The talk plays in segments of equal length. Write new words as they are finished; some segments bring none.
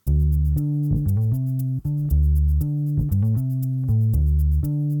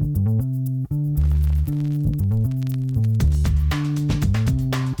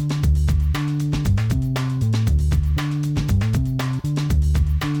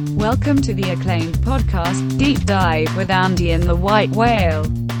Welcome to the acclaimed podcast, Deep Dive with Andy and the White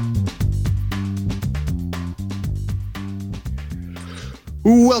Whale.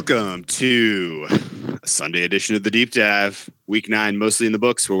 Welcome to a Sunday edition of the Deep Dive. Week 9, mostly in the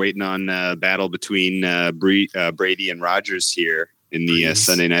books. We're waiting on battle between Brady and Rodgers here in the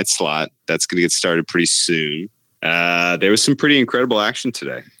Sunday night slot. That's going to get started pretty soon. There was some pretty incredible action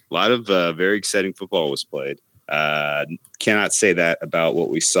today. A lot of very exciting football was played. Cannot say that about what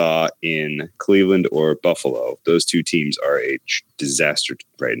we saw in Cleveland or Buffalo. Those two teams are a disaster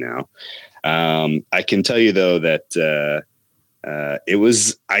right now. I can tell you, though, that I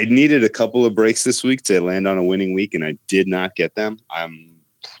needed a couple of breaks this week to land on a winning week, and I did not get them. I'm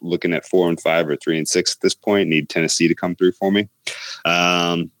looking at 4-5 or 3-6 at this point. Need Tennessee to come through for me.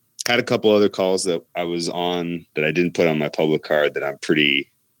 Had a couple other calls that I was on that I didn't put on my public card that I'm pretty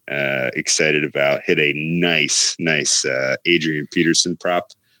excited about. Hit a nice Adrian Peterson prop.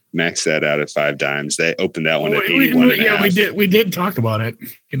 Maxed that out at 5 dimes. They opened that one at 81. Yeah, we did talk about it.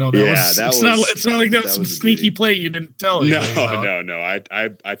 You know, it's not like that was some sneaky play you didn't tell. No.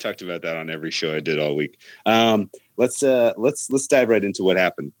 I talked about that on every show I did all week. Let's dive right into what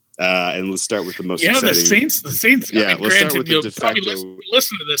happened. And let's start with the most exciting. The Saints. Yeah, let's start with you'll probably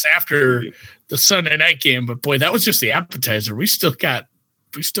listen to this after the Sunday night game, but boy, that was just the appetizer. We still got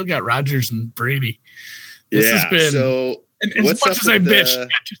Rodgers and Brady. This has been so. And as much as I've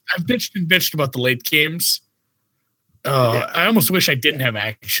bitched about the late games. I almost wish I didn't have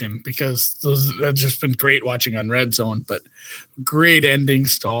action because that's just been great watching on Red Zone. But great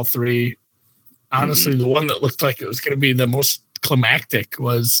endings to all three. Honestly, the one that looked like it was going to be the most climactic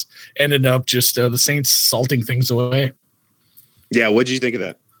ended up just the Saints salting things away. Yeah, what did you think of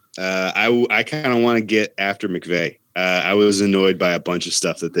that? I kind of want to get after McVay. I was annoyed by a bunch of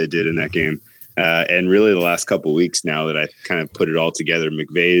stuff that they did in that game. And really the last couple of weeks now that I kind of put it all together,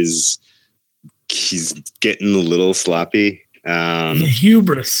 McVay's he's getting a little sloppy. The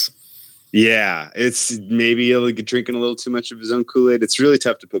hubris. Yeah, it's maybe drinking a little too much of his own Kool-Aid. It's really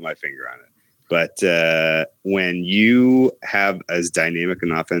tough to put my finger on it. But when you have as dynamic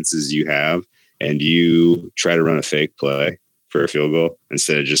an offense as you have and you try to run a fake play for a field goal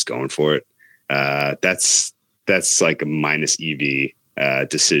instead of just going for it, that's like a minus EV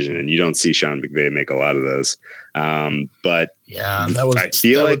decision, and you don't see Sean McVay make a lot of those. But yeah, I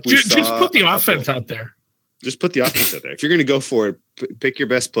feel like just put the offense out there. Just put the offense out there. If you're going to go for it, pick your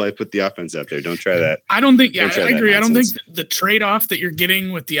best play. Put the offense out there. Don't try that. I don't think. Yeah, I agree. I don't think the trade-off that you're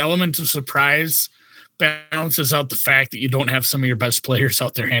getting with the element of surprise balances out the fact that you don't have some of your best players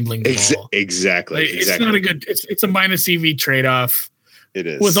out there handling the ball. Exactly. It's not a good. It's a minus EV trade-off. It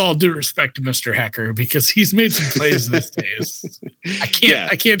is. With all due respect to Mr. Hacker, because he's made some plays these days.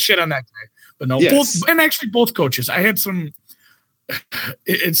 I can't shit on that guy. But no, both coaches. I had some.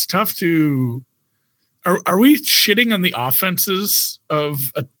 It's tough to. Are we shitting on the offenses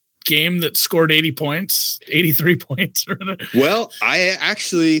of a game that scored 80 points, 83 points? Well,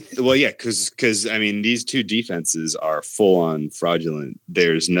 because I mean, these two defenses are full on fraudulent.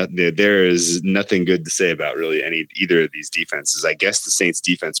 There is nothing good to say about really either of these defenses. I guess the Saints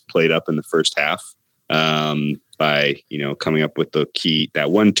defense played up in the first half by coming up with the key. That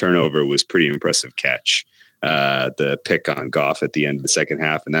one turnover was pretty impressive catch. The pick on Goff at the end of the second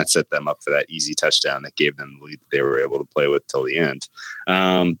half, and that set them up for that easy touchdown that gave them the lead they were able to play with till the end.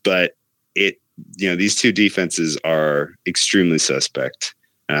 But these two defenses are extremely suspect.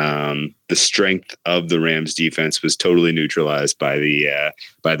 The strength of the Rams defense was totally neutralized by the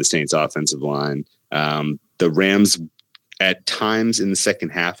Saints offensive line. The Rams at times in the second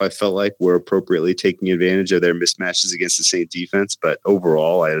half, I felt like were appropriately taking advantage of their mismatches against the Saints defense, but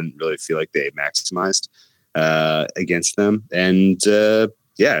overall, I didn't really feel like they maximized against them. And it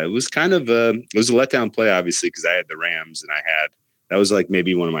was kind of a letdown play, obviously, because I had the Rams and that was like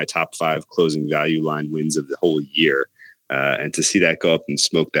maybe one of my top 5 closing value line wins of the whole year. And to see that go up in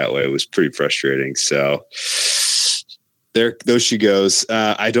smoke that way was pretty frustrating. So there she goes.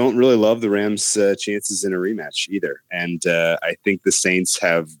 I don't really love the Rams' chances in a rematch either. And I think the Saints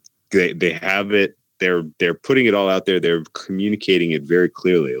they have it. They're putting it all out there. They're communicating it very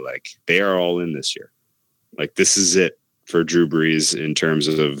clearly. Like they are all in this year. Like this is it for Drew Brees in terms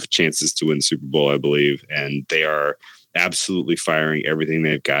of chances to win the Super Bowl, I believe. And they are absolutely firing everything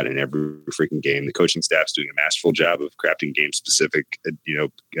they've got in every freaking game. The coaching staff's doing a masterful job of crafting game specific,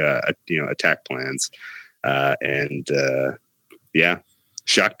 attack plans.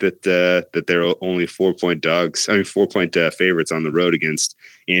 Shocked that they're only 4-point dogs. 4-point favorites on the road against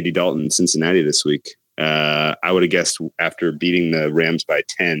Andy Dalton in Cincinnati this week. I would have guessed after beating the Rams by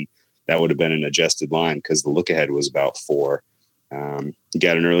 10, that would have been an adjusted line because the look ahead was about 4. You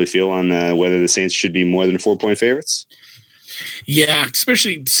got an early feel on whether the Saints should be more than 4-point favorites? Yeah,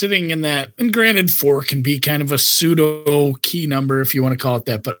 especially sitting in that. And granted, 4 can be kind of a pseudo key number if you want to call it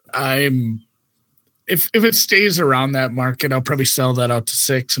that. But if it stays around that market, I'll probably sell that out to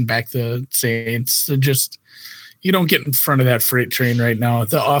 6 and back the Saints. So just, you don't get in front of that freight train right now.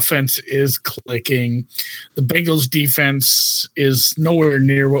 The offense is clicking. The Bengals defense is nowhere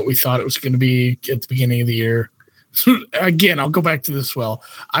near what we thought it was going to be at the beginning of the year. Again, I'll go back to this.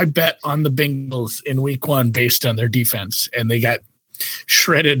 I bet on the Bengals in week 1 based on their defense, and they got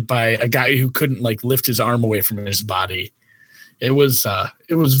shredded by a guy who couldn't lift his arm away from his body. It was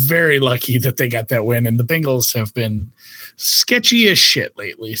very lucky that they got that win, and the Bengals have been sketchy as shit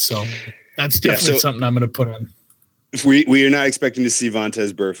lately. So that's definitely something I'm going to put on. We are not expecting to see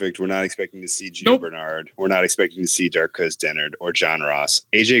Vontaze Burfict. We're not expecting to see Gio Bernard. We're not expecting to see Darqueze Dennard or John Ross.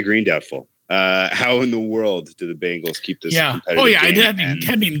 AJ Green doubtful. How in the world do the Bengals keep this? Yeah. Oh yeah. I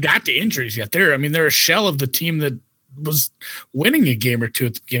hadn't even got to injuries yet. They're a shell of the team that was winning a game or two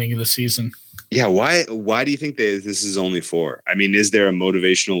at the beginning of the season. Yeah. Why do you think this is only 4? I mean, is there a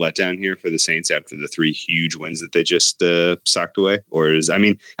motivational letdown here for the Saints after the 3 huge wins that they just socked away? Or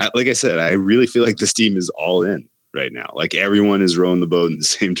like I said, I really feel like this team is all in right now. Like everyone is rowing the boat in the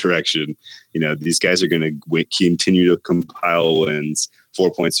same direction. These guys are going to continue to compile wins. 4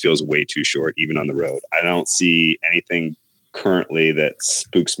 points feels way too short, even on the road. I don't see anything currently that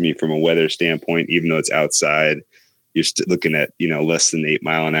spooks me from a weather standpoint, even though it's outside. You're looking at, less than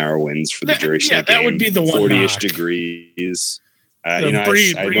 8-mile-an-hour winds for the duration of the game. That would be the one 40-ish degrees.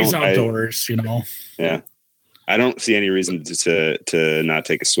 Breeze outdoors, Yeah. I don't see any reason to not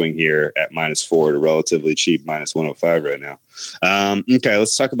take a swing here at -4 at a relatively cheap -105 right now. Okay,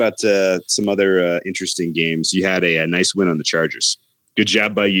 let's talk about some other interesting games. You had a nice win on the Chargers. Good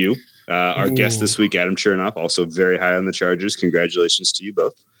job by you. Our guest this week, Adam Chernoff, also very high on the Chargers. Congratulations to you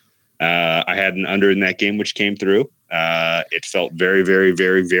both. I had an under in that game, which came through. It felt very, very,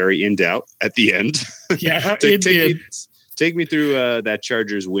 very, very in doubt at the end. Yeah, it did. Take me through that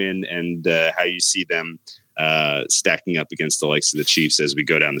Chargers win and how you see them stacking up against the likes of the Chiefs as we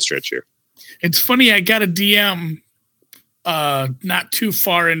go down the stretch here. It's funny. I got a DM not too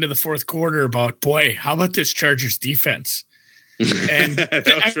far into the fourth quarter about, boy, how about this Chargers defense? And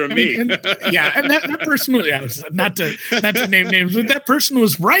that was from me. And that person was not to name names, but that person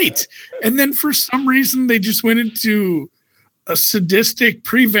was right. And then for some reason they just went into a sadistic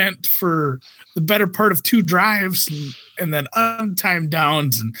prevent for the better part of 2 drives and then untimed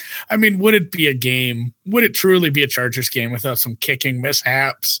downs. And would it be a game? Would it truly be a Chargers game without some kicking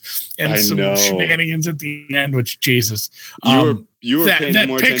mishaps and some shenanigans at the end? Which Jesus, you were paying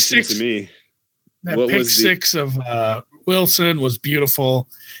more attention to me. That pick 6 of Wilson was beautiful.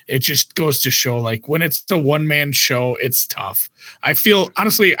 It just goes to show, when it's a one-man show, it's tough. I feel,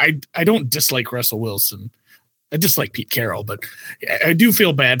 honestly, I don't dislike Russell Wilson. I dislike Pete Carroll, but I do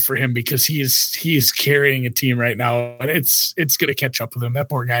feel bad for him because he is carrying a team right now, and it's going to catch up with him. That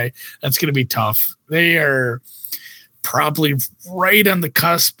poor guy, that's going to be tough. They are probably right on the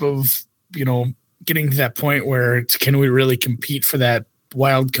cusp of, getting to that point where can we really compete for that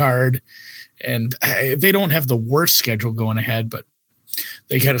wild card? And they don't have the worst schedule going ahead, but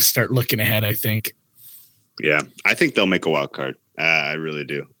they got to start looking ahead, I think. Yeah, I think they'll make a wild card. I really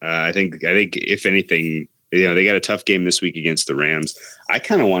do. I think if anything, they got a tough game this week against the Rams. I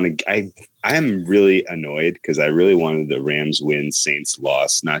kind of want to. I am really annoyed because I really wanted the Rams win, Saints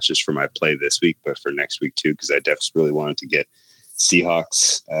loss, not just for my play this week, but for next week too, because I desperately wanted to get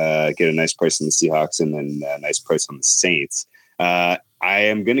Seahawks, get a nice price on the Seahawks, and then a nice price on the Saints. I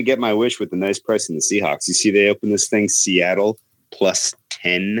am going to get my wish with the nice price in the Seahawks. You see, they open this thing, Seattle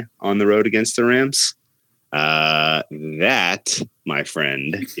 +10 on the road against the Rams. That, my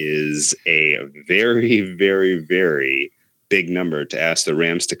friend, is a very, very, very big number to ask the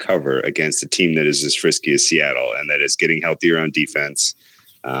Rams to cover against a team that is as frisky as Seattle and that is getting healthier on defense.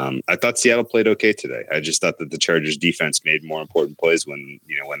 I thought Seattle played okay today. I just thought that the Chargers defense made more important plays when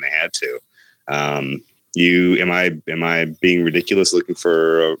they had to. Am I being ridiculous looking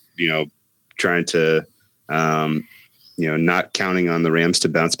for, trying to, not counting on the Rams to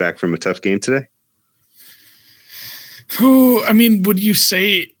bounce back from a tough game today? Would you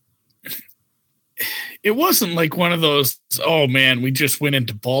say it wasn't like one of those, oh man, we just went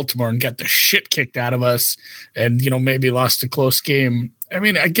into Baltimore and got the shit kicked out of us and, maybe lost a close game.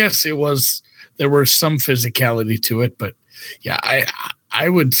 I guess there was some physicality to it, but yeah,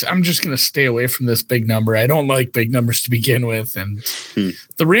 I'm just going to stay away from this big number. I don't like big numbers to begin with. And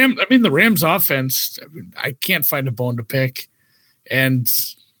the Rams offense, I can't find a bone to pick. And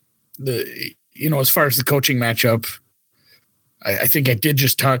as far as the coaching matchup, I think I did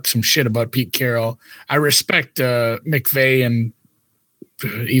just talk some shit about Pete Carroll. I respect McVay and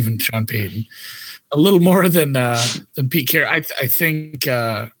even Sean Payton a little more than Pete Carroll. I think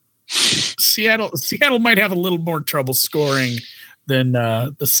Seattle might have a little more trouble scoring than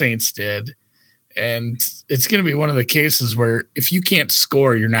the Saints did. And it's going to be one of the cases where if you can't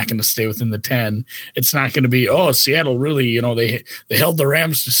score, you're not going to stay within the 10. It's not going to be, Seattle really, they held the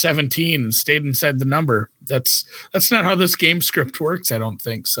Rams to 17 and stayed inside the number. That's not how this game script works, I don't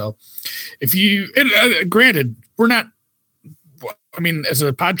think. So if you, granted, we're not, as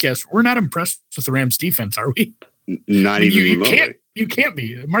a podcast, we're not impressed with the Rams defense, are we? Not even remotely. You can't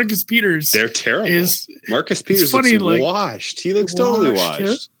be. Marcus Peters. They're terrible. Marcus Peters looks washed. He looks totally washed.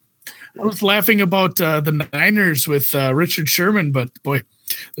 Yeah. I was laughing about the Niners with Richard Sherman, but boy,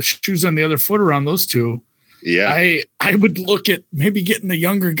 the shoes on the other foot around those two. Yeah, I would look at maybe getting a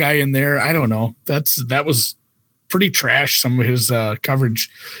younger guy in there. I don't know. That was pretty trash. Some of his coverage.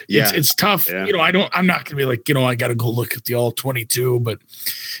 Yeah, it's tough. Yeah. I'm not gonna be like, I got to go look at the all 22, but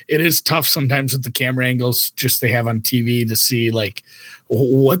it is tough sometimes with the camera angles just they have on TV to see like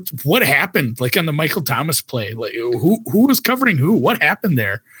what happened, like on the Michael Thomas play, like who was covering who, what happened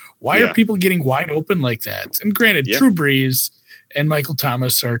there. Why are people getting wide open like that? And granted, Drew Brees and Michael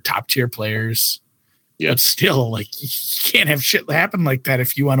Thomas are top tier players. Yeah. But still, like, you can't have shit happen like that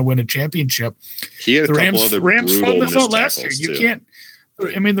if you want to win a championship. He had the Rams found this out last year. You can't.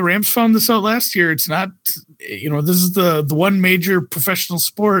 The Rams found this out last year. It's not, this is the one major professional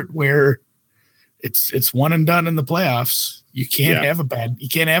sport where it's one and done in the playoffs. You can't have a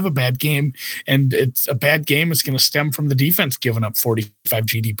bad game, and it's a bad game is going to stem from the defense giving up 45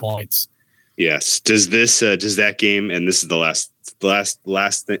 GD points. Yes. Does that game, and this is the last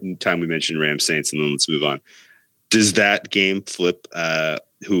time we mentioned Rams Saints, and then let's move on. Does that game flip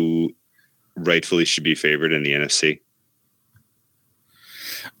who rightfully should be favored in the NFC?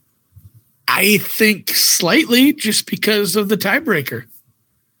 I think slightly, just because of the tiebreaker.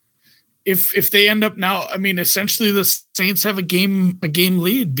 If they end up now, essentially the Saints have a game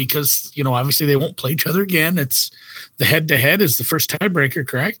lead because, obviously they won't play each other again. It's the head-to-head is the first tiebreaker,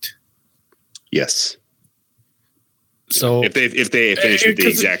 correct? Yes. So if they finish with the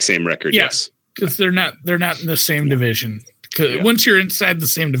exact same record, yes. Because they're not in the same division. Because once you're inside the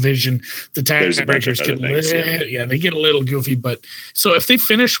same division, the tiebreakers they get a little goofy. But so if they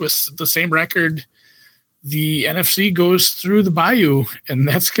finish with the same record, the NFC goes through the Bayou, and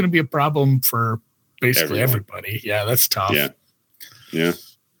that's going to be a problem for basically everybody. Yeah, that's tough. Yeah.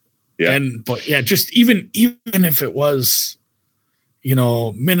 Just even if it was,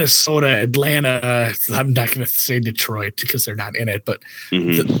 Minnesota, Atlanta, I'm not going to say Detroit because they're not in it, but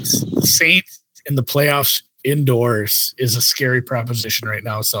the Saints in the playoffs indoors is a scary proposition right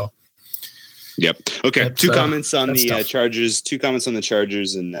now. So. Yep. Okay. Two comments on the Chargers. Two comments on the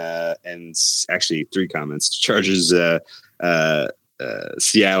Chargers, and actually 3 comments. Chargers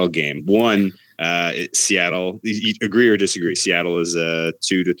Seattle game. One, Seattle. You agree or disagree? Seattle is a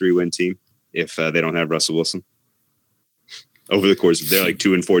 2 to 3 win team if they don't have Russell Wilson. Over the course, they're like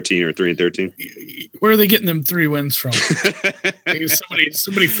 2-14 or 3-13. Where are they getting them 3 wins from?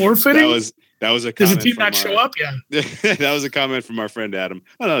 somebody forfeiting? That was a comment. Does the team not show up? Yeah. That was a comment from our friend Adam.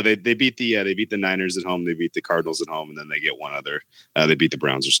 Oh no, they beat the Niners at home, they beat the Cardinals at home, and then they get one other. They beat the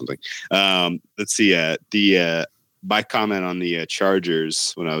Browns or something. Let's see. My comment on the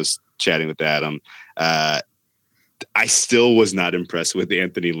Chargers when I was chatting with Adam, I still was not impressed with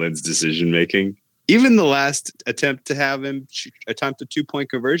Anthony Lynn's decision making. Even the last attempt to have him attempt a 2-point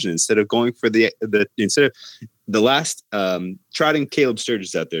conversion instead of going for the last trotting Caleb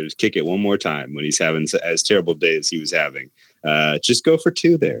Sturgis out there to kick it one more time when he's having as terrible day as he was having. Just go for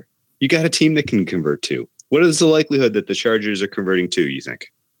 2 there. You got a team that can convert 2. What is the likelihood that the Chargers are converting 2, you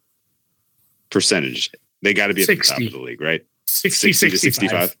think? Percentage. They got to be at 60. The top of the league, right? 60 to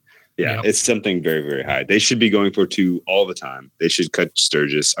 65. Yeah, It's something very, very high. They should be going for 2 all the time. They should cut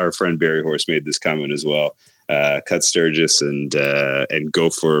Sturgis. Our friend Barry Horse made this comment as well. Cut Sturgis and go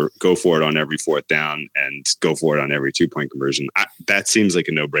for it on every 4th down and go for it on every 2-point conversion. That seems like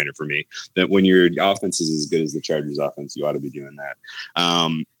a no-brainer for me. That when your offense is as good as the Chargers' offense, you ought to be doing that.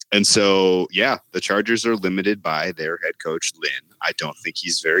 And so, the Chargers are limited by their head coach Lynn. I don't think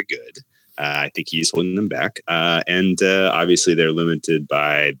he's very good. I think he's holding them back. And obviously they're limited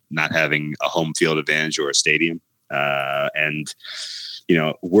by not having a home field advantage or a stadium.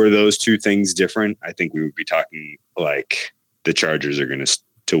 Were those 2 things different? I think we would be talking like the Chargers are going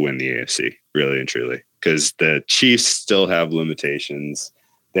to win the AFC, really and truly, because the Chiefs still have limitations.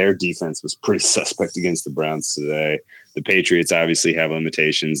 Their defense was pretty suspect against the Browns today. The Patriots obviously have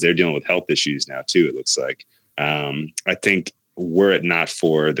limitations. They're dealing with health issues now too, it looks like. I think were it not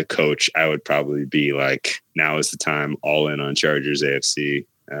for the coach, I would probably be like, now is the time, all in on Chargers AFC.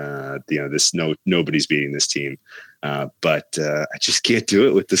 Nobody's beating this team. But I just can't do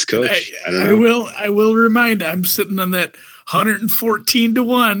it with this coach. I don't know. I will remind, I'm sitting on that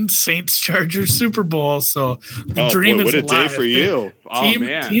 114-1 Saints Chargers Super Bowl. So the dream is alive. What a day for you.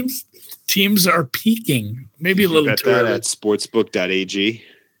 Man. Teams are peaking. Maybe a little too early. At sportsbook.ag.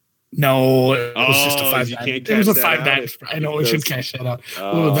 No, it was just a 5-9. It was a 5-9. I know we should cash that out.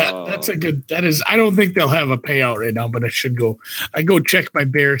 That's a good. That is. I don't think they'll have a payout right now, but I should go. I go check my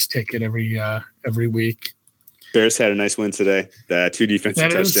Bears ticket every week. Bears had a nice win today. 2 defensive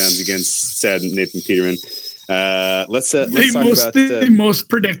touchdowns against sad Nathan Peterman. Let's talk about the most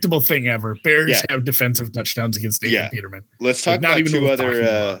predictable thing ever. Bears have defensive touchdowns against Nathan Peterman. Let's talk about two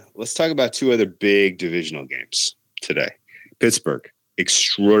other. Let's talk about 2 other big divisional games today. Pittsburgh,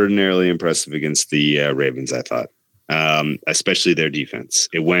 extraordinarily impressive against the Ravens, I thought, especially their defense.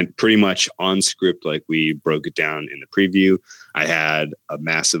 It went pretty much on script like we broke it down in the preview. I had a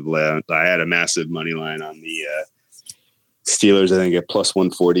massive money line on the Steelers, I think at plus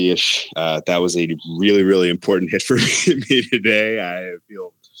 140-ish. That was a really, really important hit for me today. I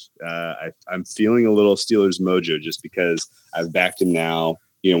feel I'm feeling a little Steelers mojo just because I've backed him now.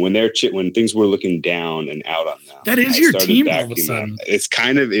 You know, when things were looking down and out on them. That is your team all of a sudden. It's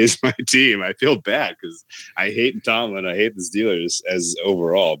kind of is my team. I feel bad because I hate Tomlin. I hate the Steelers as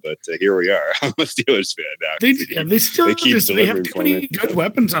overall, but here we are. I'm a Steelers fan now. They have too many good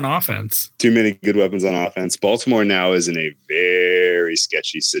weapons on offense. Too many good weapons on offense. Baltimore now is in a very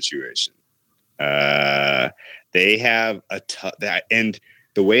sketchy situation. They have and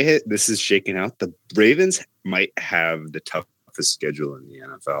the way this is shaking out, the Ravens might have the toughest schedule in the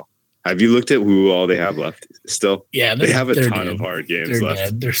NFL. Have you looked at who all they have left still? Yeah, they have a ton of hard games left.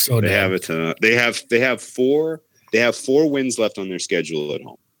 Dead. They're so dead. They have a ton. They have 4 wins left on their schedule at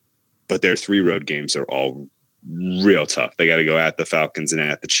home, but their 3 road games are all real tough. They got to go at the Falcons and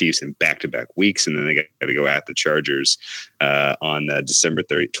at the Chiefs in back-to-back weeks, and then they got to go at the Chargers on December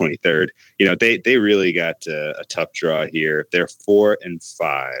 23rd. You know, they really got a tough draw here. They're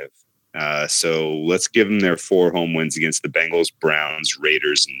 4-5. So let's give them their 4 home wins against the Bengals, Browns,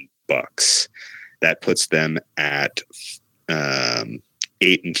 Raiders, and Bucks. That puts them at 8-5.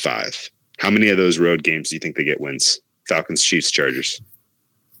 How many of those road games do you think they get wins? Falcons, Chiefs, Chargers.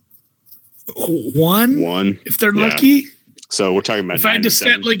 1. If they're lucky. So we're talking about. If I had to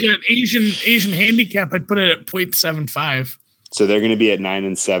set like an Asian handicap, I'd put it at 0.75. So they're going to be at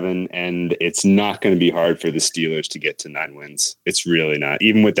 9-7, and it's not going to be hard for the Steelers to get to 9 wins. It's really not.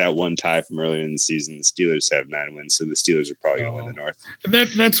 Even with that one tie from earlier in the season, the Steelers have 9 wins, so the Steelers are probably going to win the North.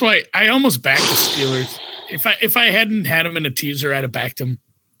 That's why I almost backed the Steelers. If I hadn't had them in a teaser, I'd have backed them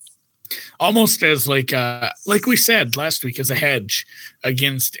almost as like we said last week, as a hedge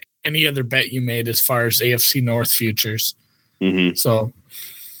against any other bet you made as far as AFC North futures. Mm-hmm. So.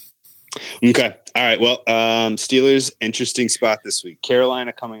 Okay. All right. Well, Steelers, interesting spot this week.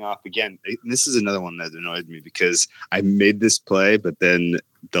 Carolina coming off again. This is another one that annoyed me because I made this play, but then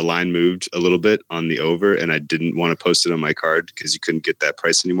the line moved a little bit on the over, and I didn't want to post it on my card because you couldn't get that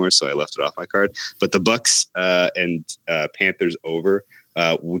price anymore, so I left it off my card. But the Bucks and Panthers over.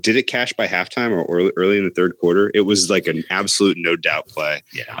 Did it cash by halftime or early in the third quarter? It was like an absolute no doubt play.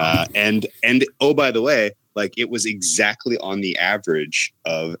 Yeah. And oh, by the way, like it was exactly on the average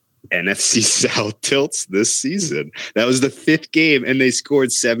of NFC South tilts this season. That was the 5th game, and they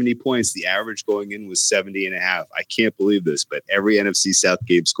scored 70 points. The average going in was 70.5. I can't believe this, but every NFC South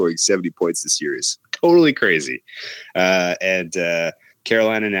game scoring 70 points this year is totally crazy. And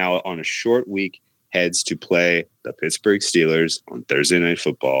Carolina now on a short week heads to play the Pittsburgh Steelers on Thursday Night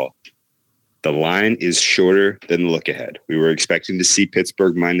Football. The line is shorter than the look ahead. We were expecting to see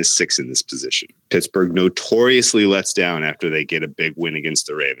Pittsburgh -6 in this position. Pittsburgh notoriously lets down after they get a big win against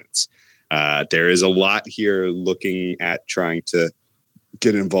the Ravens. There is a lot here looking at trying to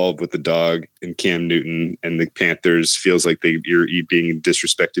get involved with the dog and Cam Newton and the Panthers. Feels like you're being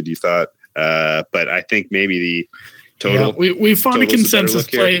disrespected, you thought. But I think maybe the total. Yeah, we found a consensus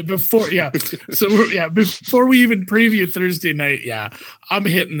play before. Yeah. So before we even preview Thursday night, I'm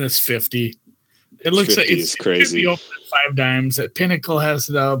hitting this 50. It looks like it's crazy. Open at 5 dimes. At Pinnacle has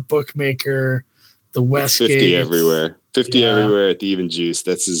the bookmaker, the Westgate. 50 everywhere. 50 everywhere at the even juice.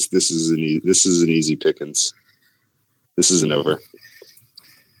 This is an easy pickings. This is an over.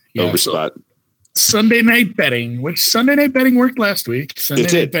 Over spot. Sunday night betting, which Sunday night betting worked last week. Sunday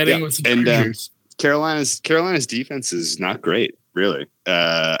night betting was the Chargers. Carolina's defense is not great, really.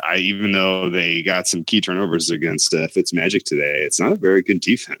 Even though they got some key turnovers against Fitzmagic today, it's not a very good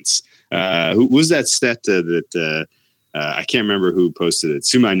defense. Who was that stat that I can't remember who posted it.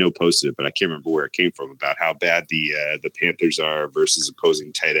 Suma I know posted it, but I can't remember where it came from about how bad the Panthers are versus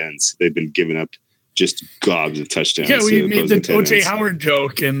opposing tight ends. They've been giving up just gobs of touchdowns. Yeah, we made the OJ Howard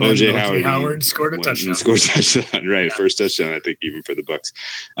joke, and OJ Howard scored a touchdown. Scored a touchdown, right? Yeah. First touchdown, I think, even for the Bucs.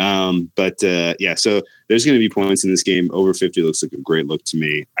 So there's going to be points in this game. Over 50 looks like a great look to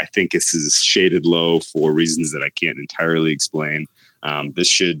me. I think this is shaded low for reasons that I can't entirely explain. This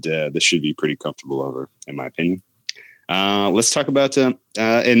should be pretty comfortable over, in my opinion. Let's talk about and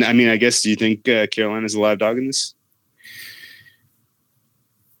I mean, I guess, do you think Carolina's a live dog in this?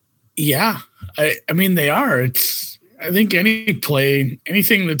 Yeah, I mean they are. I think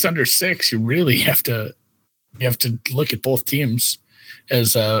anything that's under 6, you really have to look at both teams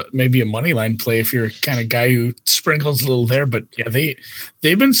as maybe a money line play if you're a kind of guy who sprinkles a little there. But yeah,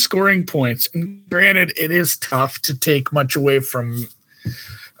 they've been scoring points. And granted, it is tough to take much away from.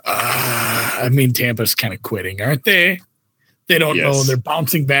 I mean, Tampa's kind of quitting, aren't they? They don't know. They're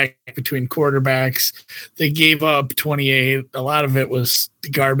bouncing back between quarterbacks. They gave up 28. A lot of it was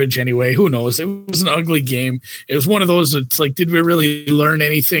garbage anyway. Who knows? It was an ugly game. It was one of those that's like, did we really learn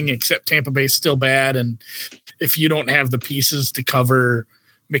anything except Tampa Bay's still bad? And if you don't have the pieces to cover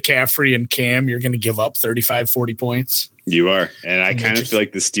McCaffrey and Cam, you're going to give up 35, 40 points. You are. And I kind of feel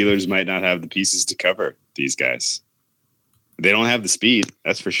like the Steelers might not have the pieces to cover these guys. They don't have the speed,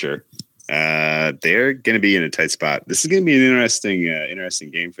 that's for sure. They're going to be in a tight spot. This is going to be an interesting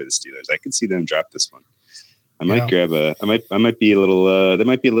game for the Steelers. I could see them drop this one. I might grab I might be a little. There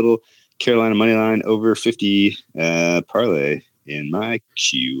might be a little Carolina money line over 50 parlay in my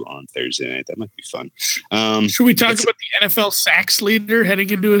queue on Thursday night. That might be fun. Should we talk about the NFL sacks leader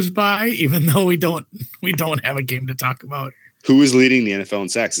heading into his bye? Even though we don't have a game to talk about. Who is leading the NFL in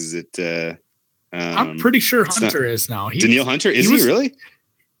sacks? Is it? I'm pretty sure Hunter is now. Danielle Hunter? Is he really?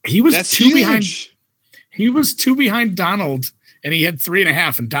 He was two behind. He was 2 behind Donald, and he had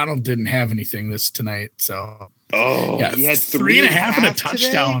 3.5, and Donald didn't have anything tonight. So he had 3.5 and a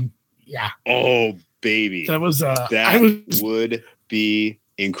touchdown. Today? Yeah. Oh baby, that was would be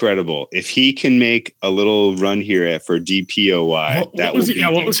incredible if he can make a little run here for DPOY. What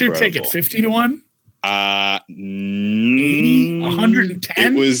was your ticket? 50 to 1. 80,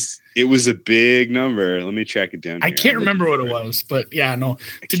 110. It was a big number. Let me track it down. I can't remember what it was, but yeah, no.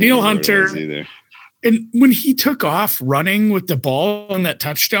 Danielle Hunter. And when he took off running with the ball on that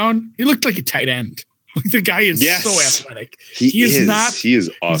touchdown, he looked like a tight end. The guy is so athletic. He is awesome. He's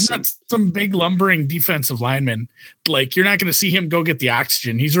not some big lumbering defensive lineman. Like, you're not going to see him go get the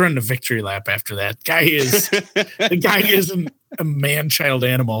oxygen. He's running a victory lap after that. The guy isn't a man-child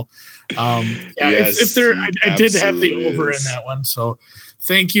animal. I did have the over in that one. So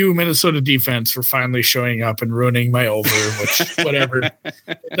thank you, Minnesota defense, for finally showing up and ruining my over, which whatever.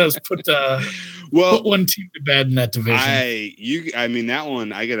 It does put one team to bed in that division. I mean, that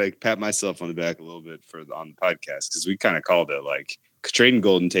one, I got to pat myself on the back a little bit on the podcast, because we kind of called it like trading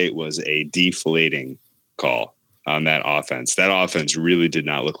Golden Tate was a deflating call on that offense. That offense really did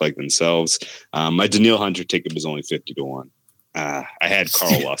not look like themselves. My Danielle Hunter ticket was only 50 to 1. I had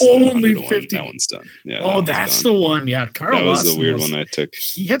Carl Lawson. Only 50. That one's done. Yeah. That's the one. Yeah, Carl Lawson. That was the weird one I took.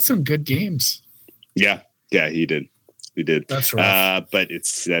 He had some good games. Yeah, he did. That's right. But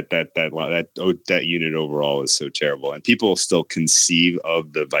it's that unit overall is so terrible, and people still conceive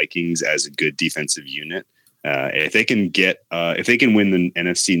of the Vikings as a good defensive unit. If they can win the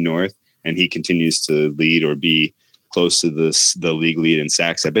NFC North, and he continues to lead or be close to the league lead in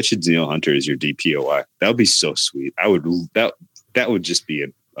sacks, I bet you Danielle Hunter is your DPOY. That would be so sweet. That would just be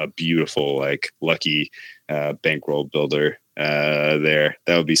a beautiful, like, lucky bankroll builder there.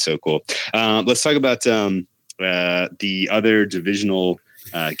 That would be so cool. Let's talk about the other divisional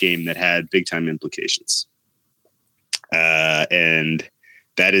game that had big time implications. And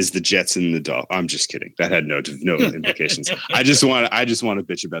that is the Jets and the Dolphins. I'm just kidding. That had no implications. I just want to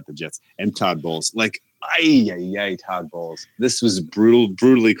bitch about the Jets and Todd Bowles. Like, Todd Bowles. This was a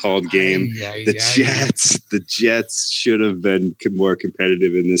brutally called game. The Jets should have been more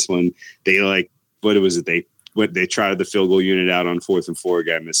competitive in this one. They they tried the field goal unit out on 4th and 4.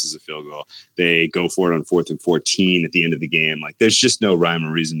 Guy misses a field goal. They go for it on 4th and 14 at the end of the game. Like, there's just no rhyme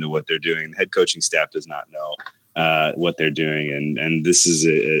or reason to what they're doing. The head coaching staff does not know what they're doing, and this is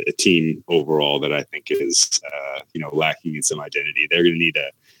a team overall that I think is lacking in some identity. They're going to need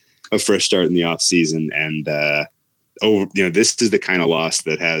a fresh start in the off season, and this is the kind of loss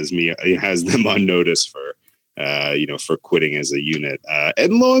that has them on notice for quitting as a unit.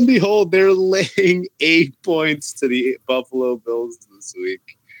 And lo and behold, they're laying 8 points to the Buffalo Bills this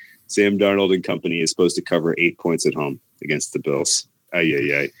week. Sam Darnold and company is supposed to cover 8 points at home against the Bills.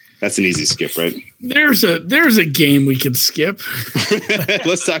 That's an easy skip, right? There's a game we can skip.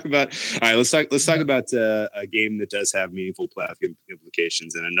 Let's talk about a game that does have meaningful playoff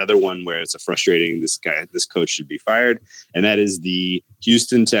implications, and another one where it's a frustrating. This coach should be fired, and that is the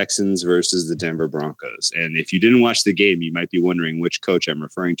Houston Texans versus the Denver Broncos. And if you didn't watch the game, you might be wondering which coach I'm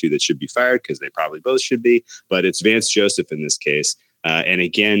referring to that should be fired, because they probably both should be, but it's Vance Joseph in this case. And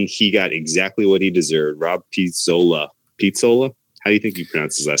again, he got exactly what he deserved. Rob Pizzola. How do you think you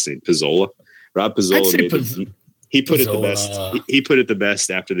pronounce his last name? Pizzola? Rob Pizzola. He put it the best. He put it the best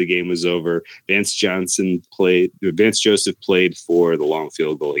after the game was over. Vance Joseph played for the long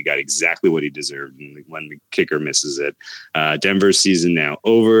field goal. He got exactly what he deserved when the kicker misses it. Denver's season now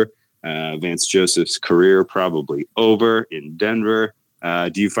over. Vance Joseph's career probably over in Denver.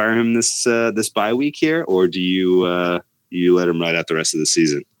 Do you fire him this bye week here, or do you let him ride out the rest of the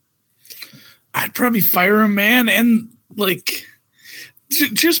season? I'd probably fire him, man, and like.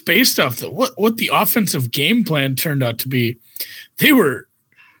 Just based off what the offensive game plan turned out to be, they were.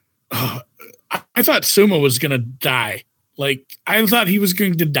 I thought Suma was going to die. Like, I thought he was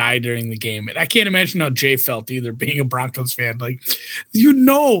going to die during the game, and I can't imagine how Jay felt either, being a Broncos fan. Like,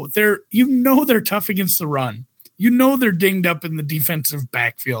 they're tough against the run. They're dinged up in the defensive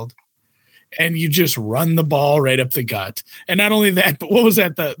backfield, and you just run the ball right up the gut. And not only that, but what was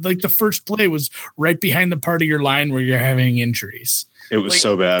that? The first play was right behind the part of your line where you're having injuries. It was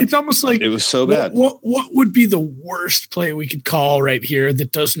so bad. It's almost like it was so bad. What would be the worst play we could call right here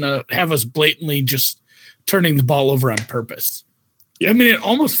that doesn't have us blatantly just turning the ball over on purpose? Yeah. I mean, it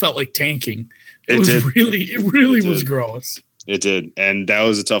almost felt like tanking. It really was gross. It did. And that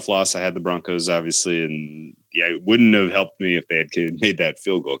was a tough loss. I had the Broncos, obviously, and yeah, it wouldn't have helped me if they had made that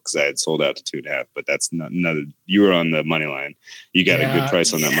field goal, because I had sold out to 2.5. But that's another. You were on the money line. You got a good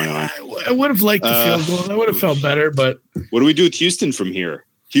price on that money line. I would have liked the field goal. That would have felt better. But what do we do with Houston from here?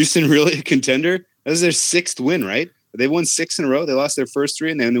 Houston really a contender? That was their 6th win, right? They won 6 in a row. They lost their first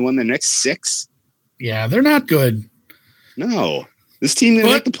 3, and then they won their next 6. Yeah, they're not good. No, this team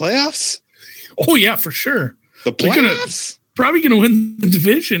gonna make the playoffs. Oh yeah, for sure. The playoffs. Probably going to win the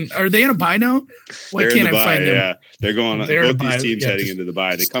division. Are they in a bye now? Why can't I find them? Yeah, they're going. Both these teams heading into the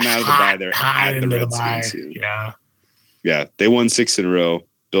bye. They come out of the bye. They're at the Redskins. Yeah. They won 6 in a row.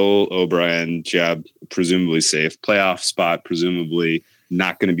 Bill O'Brien job presumably safe. Playoff spot presumably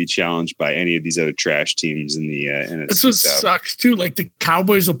not going to be challenged by any of these other trash teams in the NFC. This what sucks too. Like, the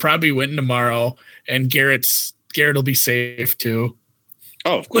Cowboys will probably win tomorrow, and Garrett will be safe too.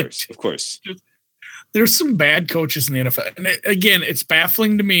 Oh, of course. There's some bad coaches in the NFL. And again, it's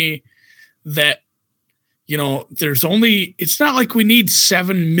baffling to me that, it's not like we need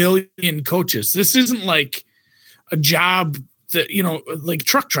 7 million coaches. This isn't like a job that, like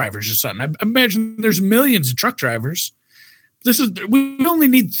truck drivers or something. I imagine there's millions of truck drivers. We only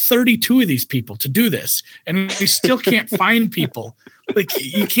need 32 of these people to do this. And we still can't find people. Like,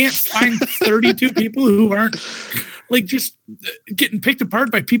 you can't find 32 people who aren't like just getting picked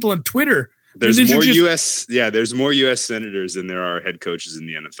apart by people on Twitter. There's more U.S. senators than there are head coaches in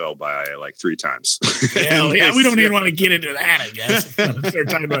the NFL by like 3 times. Yeah, we don't even want to get into that, I guess. Start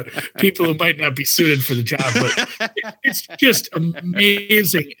talking about people who might not be suited for the job, but it's just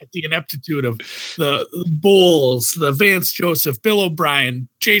amazing at the ineptitude of the Bulls, the Vance Joseph, Bill O'Brien,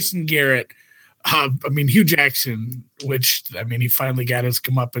 Jason Garrett. Hugh Jackson, which, he finally got his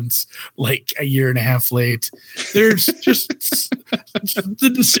comeuppance like a year and a half late. There's just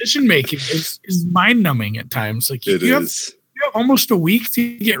the decision making is mind numbing at times. Like, you have almost a week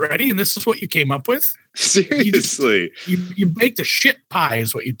to get ready, and this is what you came up with. Seriously, you baked a shit pie,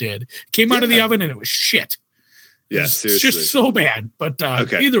 is what you did. Came out of the oven and it was shit. Yeah, seriously, it's just so bad. But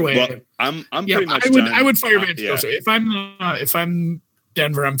either way, well, I'm pretty much I would fire Vance Joseph. If I'm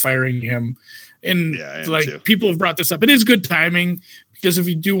Denver, I'm firing him. And people have brought this up. It is good timing, because if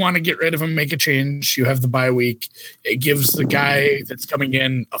you do want to get rid of him, make a change, you have the bye week. It gives the guy that's coming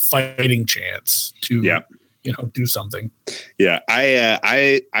in a fighting chance to do something. Yeah,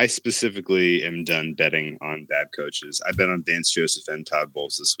 I specifically am done betting on bad coaches. I bet on Vance Joseph and Todd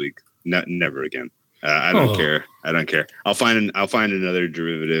Bowles this week. Never again. I don't care. I'll find another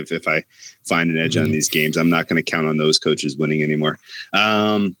derivative if I find an edge on these games. I'm not going to count on those coaches winning anymore.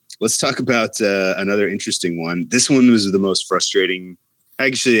 Let's talk about another interesting one. This one was the most frustrating.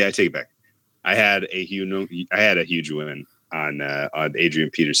 Actually, I take it back. I had a huge win on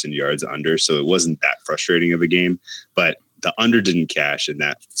Adrian Peterson yards under, so it wasn't that frustrating of a game. But the under didn't cash, and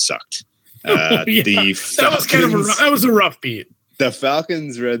that sucked. That was a rough beat. The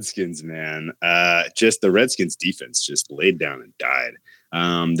Falcons Redskins, man. Just the Redskins defense just laid down and died.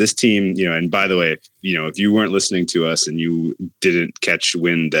 This team, and by the way, if you weren't listening to us and you didn't catch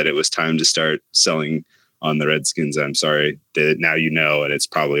wind that it was time to start selling on the Redskins, I'm sorry that now and it's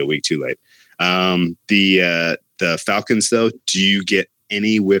probably a week too late. The Falcons, though, do you get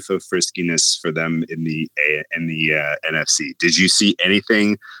any whiff of friskiness for them in the NFC? Did you see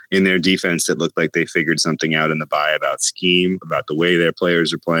anything in their defense that looked like they figured something out in the bye about scheme, about the way their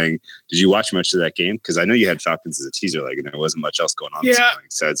players are playing? Did you watch much of that game? Because I know you had Falcons as a teaser leg, and there wasn't much else going on. Yeah,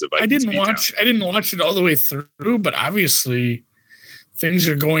 I didn't watch it all the way through, but obviously things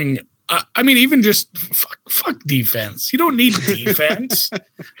are going. Even just fuck defense. You don't need defense.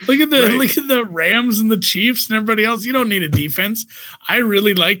 Look at the Rams and the Chiefs and everybody else. You don't need a defense. I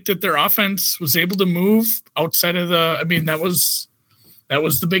really liked that their offense was able to move outside of that was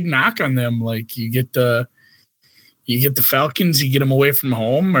the big knock on them. Like you get the Falcons, you get them away from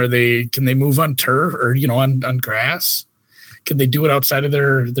home, can they move on turf or on grass? Can they do it outside of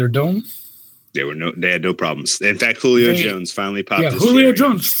their dome? They had no problems. In fact, Julio Jones finally popped. Yeah, Julio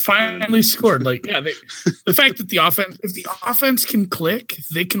Jones finally scored. The fact that if the offense can click,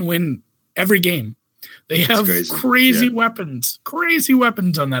 they can win every game. They have crazy weapons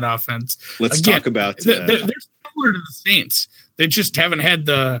on that offense. Let's talk about. They're similar to the Saints. They just haven't had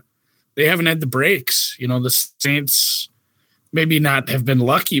the breaks. The Saints maybe not have been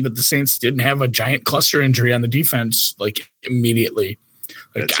lucky, but the Saints didn't have a giant cluster injury on the defense immediately.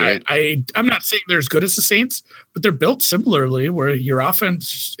 Right. I'm not saying they're as good as the Saints, but they're built similarly where your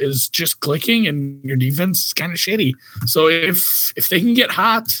offense is just clicking and your defense is kind of shitty. So if they can get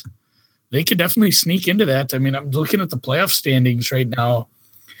hot, they could definitely sneak into that. I'm looking at the playoff standings right now.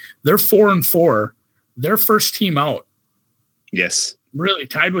 They're 4-4. They're first team out. Yes. Really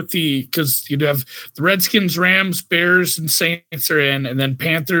tied with because you'd have the Redskins, Rams, Bears, and Saints are in, and then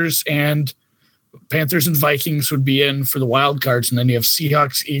Panthers and Vikings would be in for the wild cards, and then you have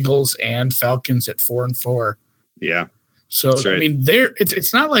Seahawks, Eagles, and Falcons at 4-4. Yeah. So right.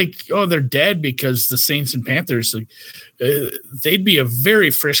 It's not like they're dead because the Saints and Panthers they'd be a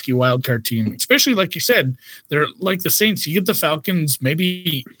very frisky wild card team, especially like you said, they're like the Saints. You get the Falcons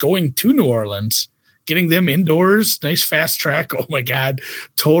maybe going to New Orleans, getting them indoors, nice fast track. Oh my God,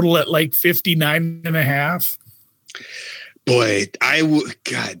 total at 59.5. Boy,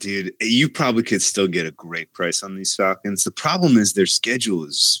 God, dude, you probably could still get a great price on these Falcons. The problem is their schedule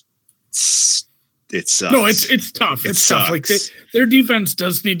is it sucks. No, it's tough. It's tough. Their defense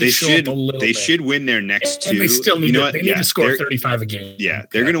does need to show up a little bit. They should win their next two. And they still need they need to score 35 a game. Yeah,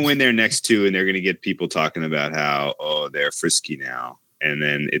 they're going to win their next two, and they're going to get people talking about how, they're frisky now. And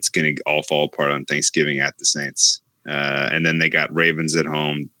then it's going to all fall apart on Thanksgiving at the Saints. And then they got Ravens at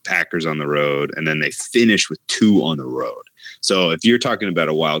home, Packers on the road, and then they finish with 2 on the road. So if you're talking about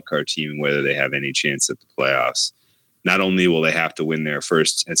a wild card team, whether they have any chance at the playoffs, not only will they have to win their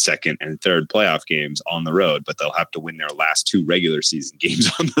first and second and third playoff games on the road, but they'll have to win their last 2 regular season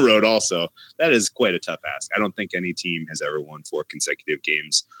games on the road also. That is quite a tough ask. I don't think any team has ever won 4 consecutive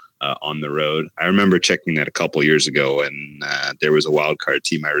games on the road. I remember checking that a couple years ago, and there was a wild card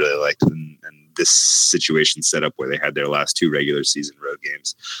team I really liked, and this situation set up where they had their last 2 regular season road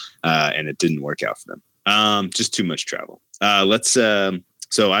games, and it didn't work out for them. Just too much travel.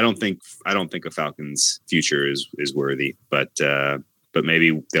 So I don't think a Falcons future is worthy, but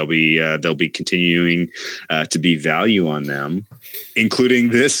maybe they'll be continuing to be value on them, including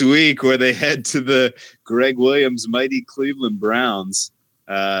this week where they head to the Greg Williams mighty Cleveland Browns.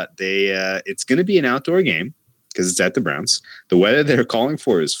 It's going to be an outdoor game because it's at the Browns. The weather they're calling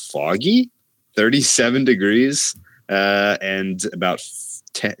for is foggy, 37 degrees, and about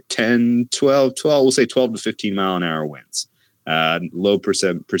 12, we'll say 12 to 15 mile an hour winds. Low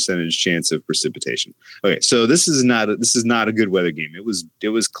percentage chance of precipitation. Okay, so this is not a good weather game. It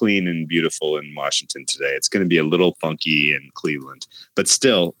was clean and beautiful in Washington today. It's going to be a little funky in Cleveland, but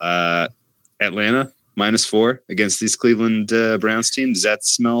still, Atlanta -4 against these Cleveland Browns team. Does that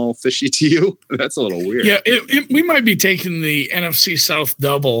smell fishy to you? That's a little weird. Yeah, we might be taking the NFC South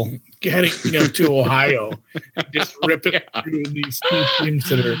double, heading to Ohio, and just rip it through these 2 teams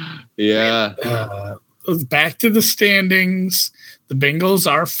that are back to the standings. The Bengals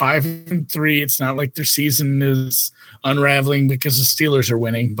are 5-3. It's not like their season is unraveling because the Steelers are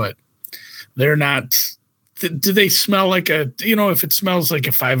winning, but they're not. Do they smell like if it smells like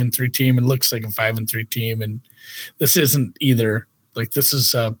a 5-3 team and looks like a 5-3 team, and this isn't either. Like this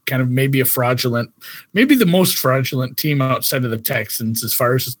is kind of maybe the most fraudulent team outside of the Texans as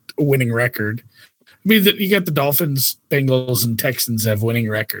far as a winning record. You got the Dolphins, Bengals, and Texans have winning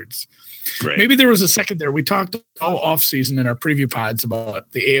records. Right. Maybe there was a second there. We talked all offseason in our preview pods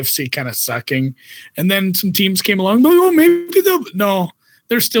about the AFC kind of sucking, and then some teams came along. Oh, maybe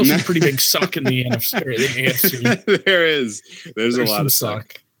there's still some pretty big suck in the NFC or the AFC. There's a lot of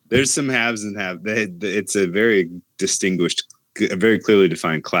suck. There's some haves and have. It's a very distinguished, a very clearly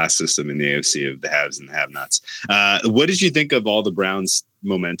defined class system in the AFC of the haves and the have-nots. What did you think of all the Browns'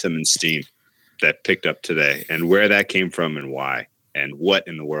 momentum and steam that picked up today, and where that came from, and why, and what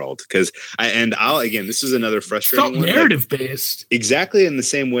in the world? Because again, this is another frustrating one. Narrative based, exactly in the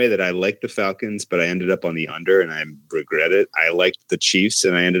same way that I liked the Falcons, but I ended up on the under, and I regret it. I liked the Chiefs,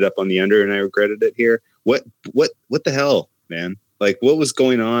 and I ended up on the under, and I regretted it here. What the hell, man? Like, what was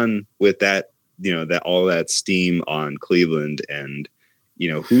going on with that? That all that steam on Cleveland, and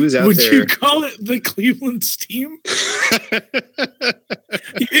who's out there? Would you call it the Cleveland steam?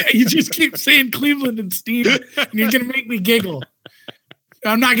 You just keep saying Cleveland and steam, and you're gonna make me giggle.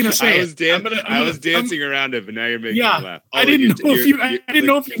 I'm not gonna say I was dancing around it, but now you're making me laugh. I didn't know if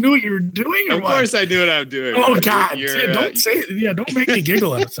you knew what you were doing. Or of course, I knew what I'm doing. Oh God! Don't say it. Yeah, don't make me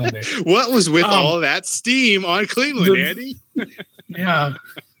giggle on Sunday. What was with all that steam on Cleveland, Andy? Yeah.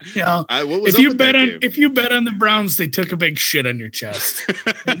 If you bet on the Browns, they took a big shit on your chest.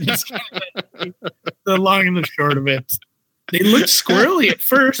 The long and the short of it, they looked squirrely at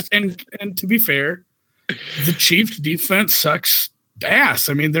first, and to be fair, the Chiefs' defense sucks ass.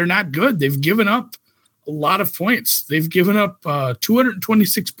 I mean, they're not good. They've given up a lot of points. They've given up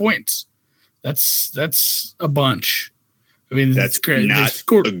 226 points. That's a bunch. I mean, that's great. Not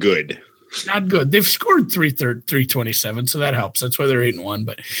good. Not good. They've scored 327, so that helps. That's why they're 8-1.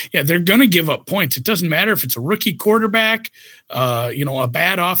 But yeah, they're going to give up points. It doesn't matter if it's a rookie quarterback, a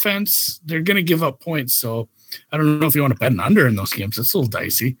bad offense. They're going to give up points. So I don't know if you want to bet an under in those games. It's a little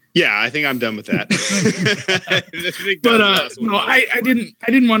dicey. Yeah, I think I'm done with that.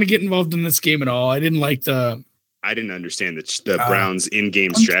 I didn't want to get involved in this game at all. I didn't understand the Browns'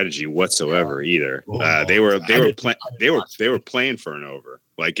 in-game strategy whatsoever either. They were playing for an over.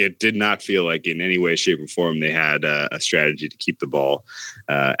 Like, it did not feel like in any way, shape, or form they had a strategy to keep the ball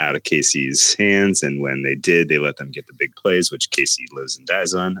out of KC's hands. And when they did, they let them get the big plays, which KC lives and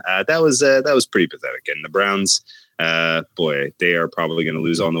dies on. That was pretty pathetic. And the Browns, they are probably going to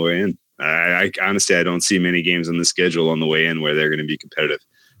lose on the way in. I honestly, I don't see many games on the schedule on the way in where they're going to be competitive.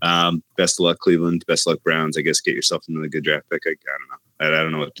 Best of luck, Cleveland. Best of luck, Browns. I guess get yourself another good draft pick. I don't know. I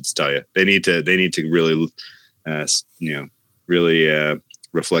don't know what to tell you. They need to really,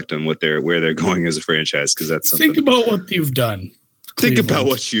 reflect on where they're going as a franchise, because that's something. Think about what you've done. Think about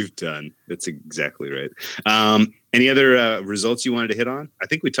what you've done. That's exactly right. Any other results you wanted to hit on? I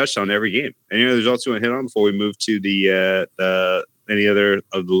think we touched on every game. Any other results you want to hit on before we move to the any other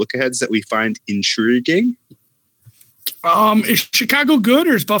of the look aheads that we find intriguing? Is Chicago good,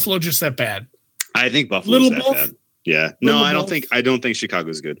 or is Buffalo just that bad? I think Buffalo's that bad. Yeah. No, I don't think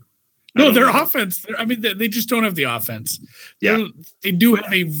Chicago's good. No, their offense. I mean, they just don't have the offense. Yeah, they do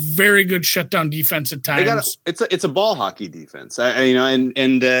have a very good shutdown defense at times. It's a ball hockey defense,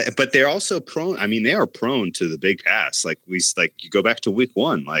 but they're also prone. I mean, they are prone to the big pass. Like you go back to week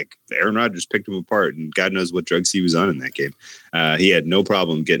 1, like Aaron Rodgers picked them apart, and God knows what drugs he was on in that game. He had no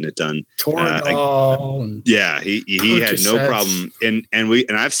problem getting it done. He had no problem, and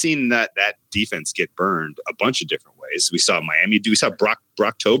I've seen that defense get burned a bunch of different ways. We saw Miami do. We saw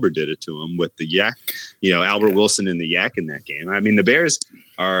Brocktober did it to him with the yak. Albert Wilson and the yak in that game. I mean, the Bears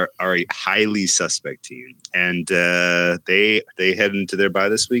are a highly suspect team, and they head into their bye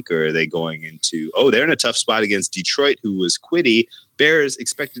this week, or are they going into? Oh, they're in a tough spot against Detroit, who was quitty. Bears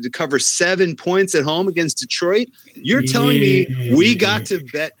expected to cover 7 points at home against Detroit. You're telling me we got to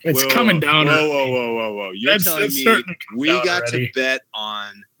bet? It's coming down. Whoa! You're telling me we got to bet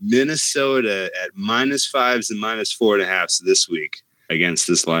on Minnesota at -5s and -4.5 this week against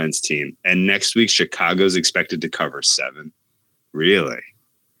this Lions team, and next week Chicago's expected to cover 7. Really?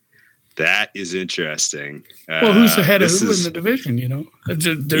 That is interesting. Well, who's ahead of who in the division?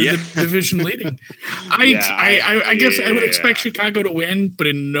 They're the division leading. I guess I would expect Chicago to win, but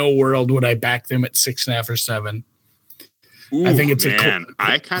in no world would I back them at 6.5 or 7. Ooh, I think it's I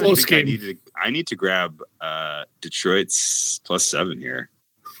kind of think game. I need to grab Detroit's +7 here.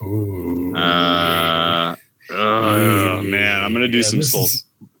 Ooh. Man, I'm gonna do some soul.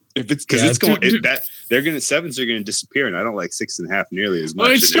 If it's because it's going that they're gonna 7s are gonna disappear, and I don't like 6.5 nearly as much.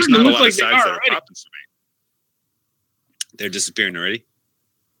 Well, it's starting to look like they are already. They're disappearing already.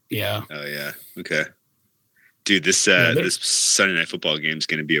 Yeah. Oh yeah. Okay. Dude, this Sunday Night Football game is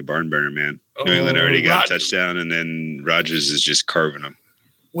going to be a barn burner, man. New England already got a touchdown, and then Rodgers is just carving them.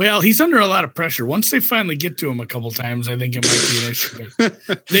 Well, he's under a lot of pressure. Once they finally get to him a couple times, I think it might be an issue.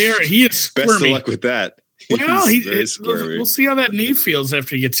 He is squirmy. Best of luck with that. Well, we'll see how that knee feels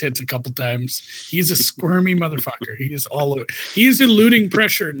after he gets hit a couple times. He's a squirmy motherfucker. He's eluding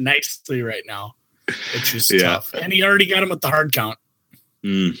pressure nicely right now, which is tough. And he already got him at the hard count.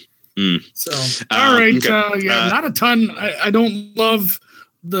 So, all right. Okay. Not a ton. I don't love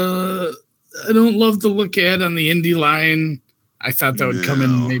the look ahead on the Indy line. I thought that would come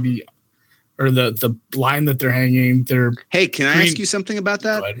in maybe, or the line that they're hanging. Hey, can I ask you something about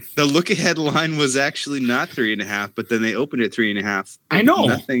that? The look ahead line was actually not 3.5, but then they opened it 3.5. I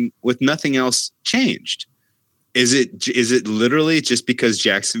know. Nothing else changed. Is it literally just because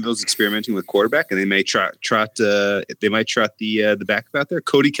Jacksonville's experimenting with quarterback and they may trot the backup out there?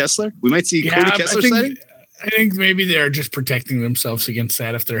 Cody Kessler? We might see Cody Kessler sighting? I think maybe they're just protecting themselves against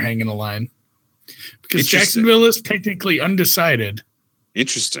that if they're hanging a line. Because Jacksonville is technically undecided.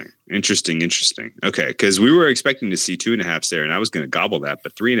 Interesting. Okay, because we were expecting to see 2.5 there, and I was going to gobble that,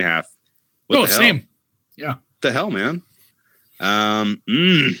 but 3.5. Oh, same. Yeah. What the hell, man?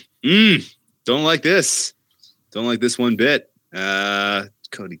 Don't like this. Don't like this one bit.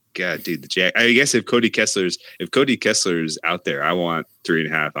 Cody, God, dude, I guess if Cody Kessler's out there, I want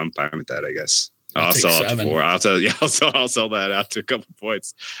 3.5. I'm fine with that, I guess. I'll sell it to 4. I'll sell that out to a couple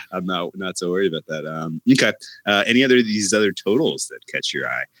points. I'm not so worried about that. Okay. Any these other totals that catch your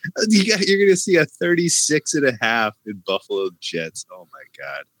eye? You're going to see a 36.5 in Buffalo Jets. Oh my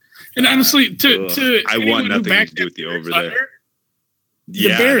God. And honestly, I want nothing to do with the over there. The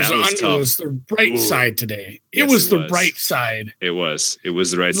Bears under was the right side today. It was the right side. It was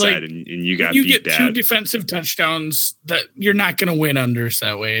the right side, and you got you beat get 2 defensive touchdowns that you're not going to win unders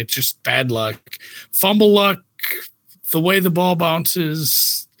that way. It's just bad luck, fumble luck, the way the ball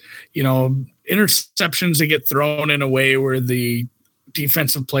bounces. Interceptions that get thrown in a way where the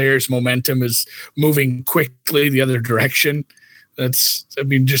defensive player's momentum is moving quickly the other direction.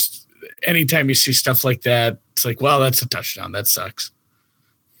 Just anytime you see stuff like that, it's like, well, that's a touchdown. That sucks.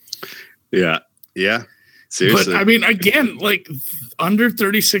 Yeah. Seriously. But again, under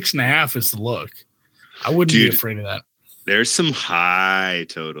 36.5 is the look. I wouldn't be afraid of that. There's some high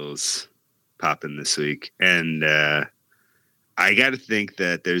totals popping this week. And I got to think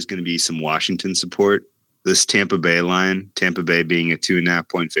that there's going to be some Washington support. This Tampa Bay line, Tampa Bay being a 2.5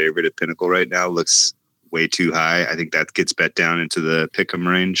 point favorite at Pinnacle right now, looks way too high. I think that gets bet down into the pick'em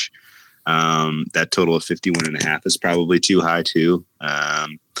range. That total of 51.5 is probably too high too.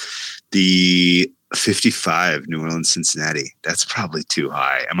 The 55 New Orleans Cincinnati, that's probably too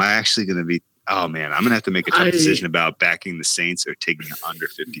high. Am I actually going to be? Oh man, I'm going to have to make a tough decision about backing the Saints or taking under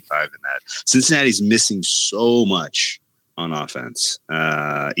 55 in that. Cincinnati's missing so much on offense,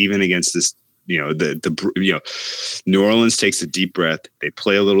 even against this. New Orleans takes a deep breath. They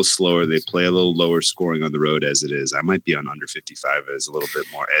play a little slower. They play a little lower scoring on the road as it is. I might be on under 55 as a little bit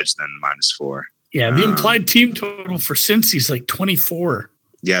more edge than -4. Yeah, the implied team total for Cincy's like 24.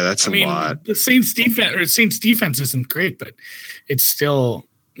 Yeah, that's a lot. The Saints defense isn't great, but it's still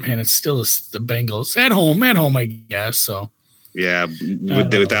the Bengals at home, I guess. So yeah,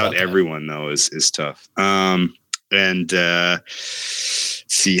 without everyone though is tough. And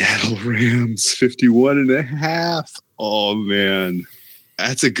Seattle Rams 51.5. Oh man,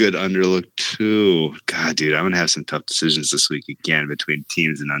 that's a good underlook too. God, dude, I'm gonna have some tough decisions this week again between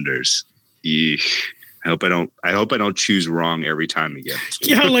teams and unders. Eesh. I hope I don't choose wrong every time again.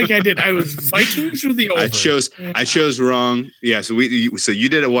 Yeah, like I did. I was Vikings or the over. I chose wrong. Yeah, so you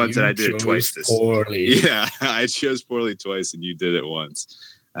did it once and I did it twice. Poorly. Yeah, I chose poorly twice and you did it once.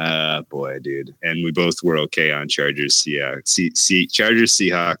 Boy, dude. And we both were okay on Chargers. Yeah, Chargers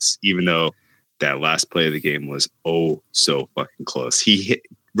Seahawks. Even though that last play of the game was so fucking close.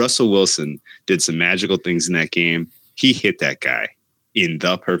 Russell Wilson did some magical things in that game. He hit that guy in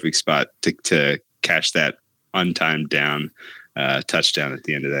the perfect spot to catch that untimed down touchdown at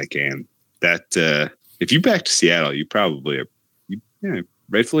the end of that game. That if you backed Seattle, you probably are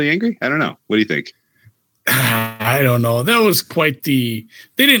rightfully angry. I don't know. What do you think? I don't know. That was quite they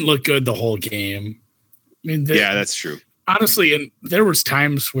didn't look good the whole game. Yeah, that's true. Honestly, and there was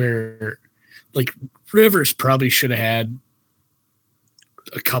times where Rivers probably should have had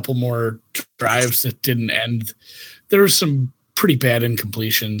a couple more drives that didn't end. There were some pretty bad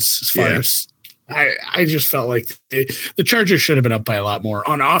incompletions as far as I just felt like the Chargers should have been up by a lot more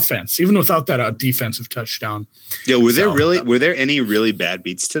on offense, even without that defensive touchdown. Yeah, were there any really bad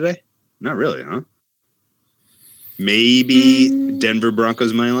beats today? Not really, huh? Maybe Denver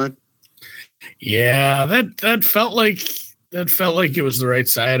Broncos money line. Yeah, that felt like it was the right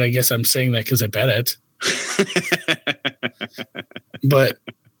side. I guess I'm saying that because I bet it. But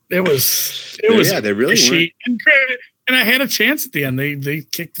it was they really and I had a chance at the end. They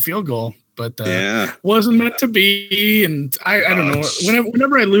kicked the field goal. but wasn't meant to be. And I don't know.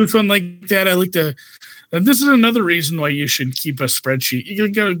 Whenever I lose one like that, I like to. And this is another reason why you should keep a spreadsheet. You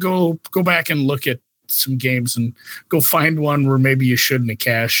gotta go back and look at some games and go find one where maybe you shouldn't have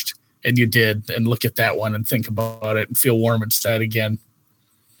cashed and you did, and look at that one and think about it and feel warm inside again.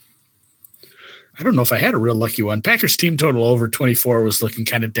 I don't know if I had a real lucky one. Packers team total over 24 was looking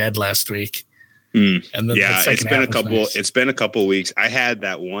kind of dead last week. And then it's been a couple. Nice. It's been a couple weeks. I had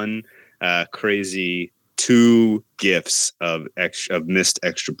that one crazy 2 gifts of missed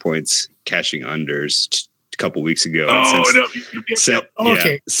extra points cashing unders a couple weeks ago.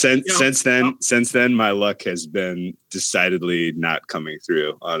 Since then, my luck has been decidedly not coming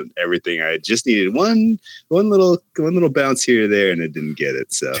through on everything. I just needed one little bounce here or there, and I didn't get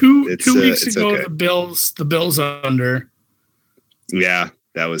it. So two weeks ago, okay. the Bills under. Yeah,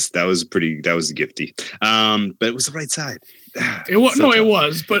 that was gifty. But it was the right side. It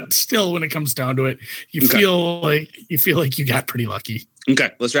was, but still, when it comes down to it, you feel like you got pretty lucky.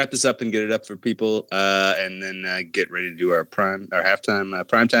 Okay, let's wrap this up and get it up for people, and then get ready to do our primetime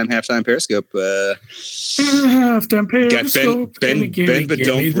halftime Periscope. Halftime Periscope. Bend but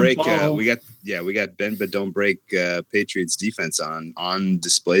don't break. We got bend but don't break Patriots defense on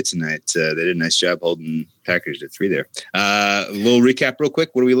display tonight. They did a nice job holding Packers to 3 there. A little recap real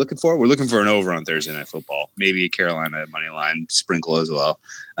quick. What are we looking for? We're looking for an over on Thursday Night Football. Maybe a Carolina money line sprinkle as well.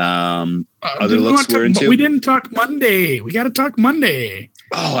 Other looks we're into. We didn't talk Monday. We got to talk Monday.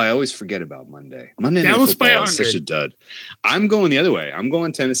 Oh, I always forget about Monday. Monday Night Football is such a dud. I'm going the other way. I'm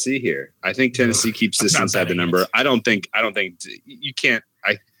going Tennessee here. I think Tennessee keeps this inside the number. I don't think you can't.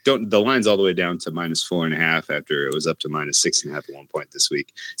 The line's all the way down to -4.5 after it was up to -6.5 at one point this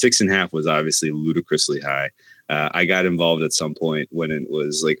week. 6.5 was obviously ludicrously high. I got involved at some point when it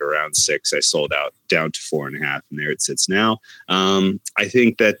was like around 6. I sold out down to 4.5, and there it sits now. I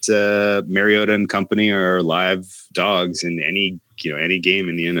think that Mariota and company are live dogs in any game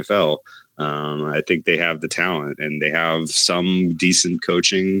in the NFL. I think they have the talent, and they have some decent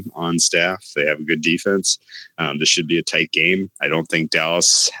coaching on staff. They have a good defense. This should be a tight game. I don't think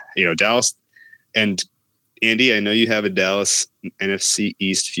Dallas, and Andy, I know you have a Dallas NFC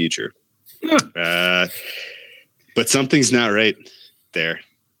East future. But something's not right there.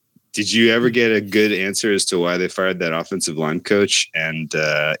 Did you ever get a good answer as to why they fired that offensive line coach? And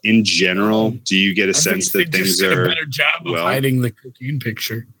in general, do you get a sense that things are a better job of hiding the cocaine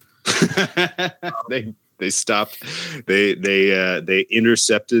picture? They stopped. They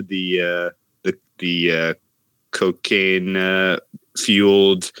intercepted the cocaine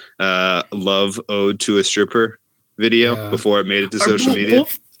fueled love ode to a stripper video before it made it to social media.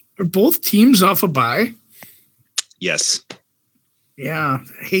 Are both teams off a bye? Yes. Yeah,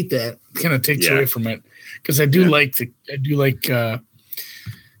 I hate that. Kind of takes away from it, because I do like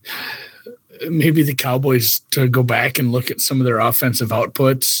maybe the Cowboys to go back and look at some of their offensive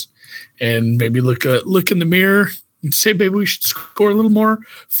outputs and maybe look in the mirror and say maybe we should score a little more.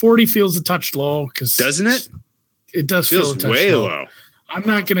 40 feels a touch low, because doesn't it? It does feel a touch way low. I'm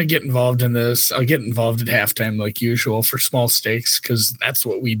not going to get involved in this. I'll get involved at halftime like usual for small stakes, because that's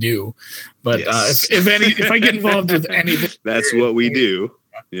what we do. But if I get involved with anything, that's what we do.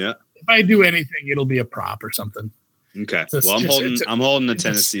 Yeah. If I do anything, it'll be a prop or something. Okay. Well, I'm holding the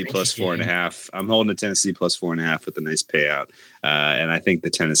Tennessee plus 4.5. I'm holding the Tennessee plus 4.5 with a nice payout. And I think the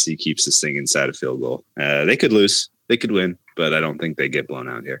Tennessee keeps this thing inside a field goal. They could lose. They could win, but I don't think they get blown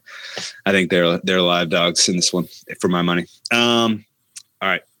out here. I think they're live dogs in this one for my money. All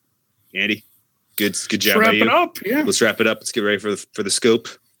right, Andy, good job. Let's wrap it up. Yeah, let's wrap it up. Let's get ready for the scope.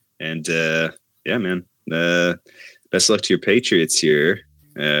 And man, best luck to your Patriots here.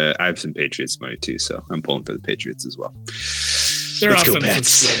 I have some Patriots money too, so I'm pulling for the Patriots as well. Their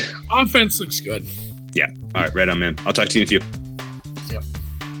offense looks good. Yeah. All right, right on, man. I'll talk to you in a few.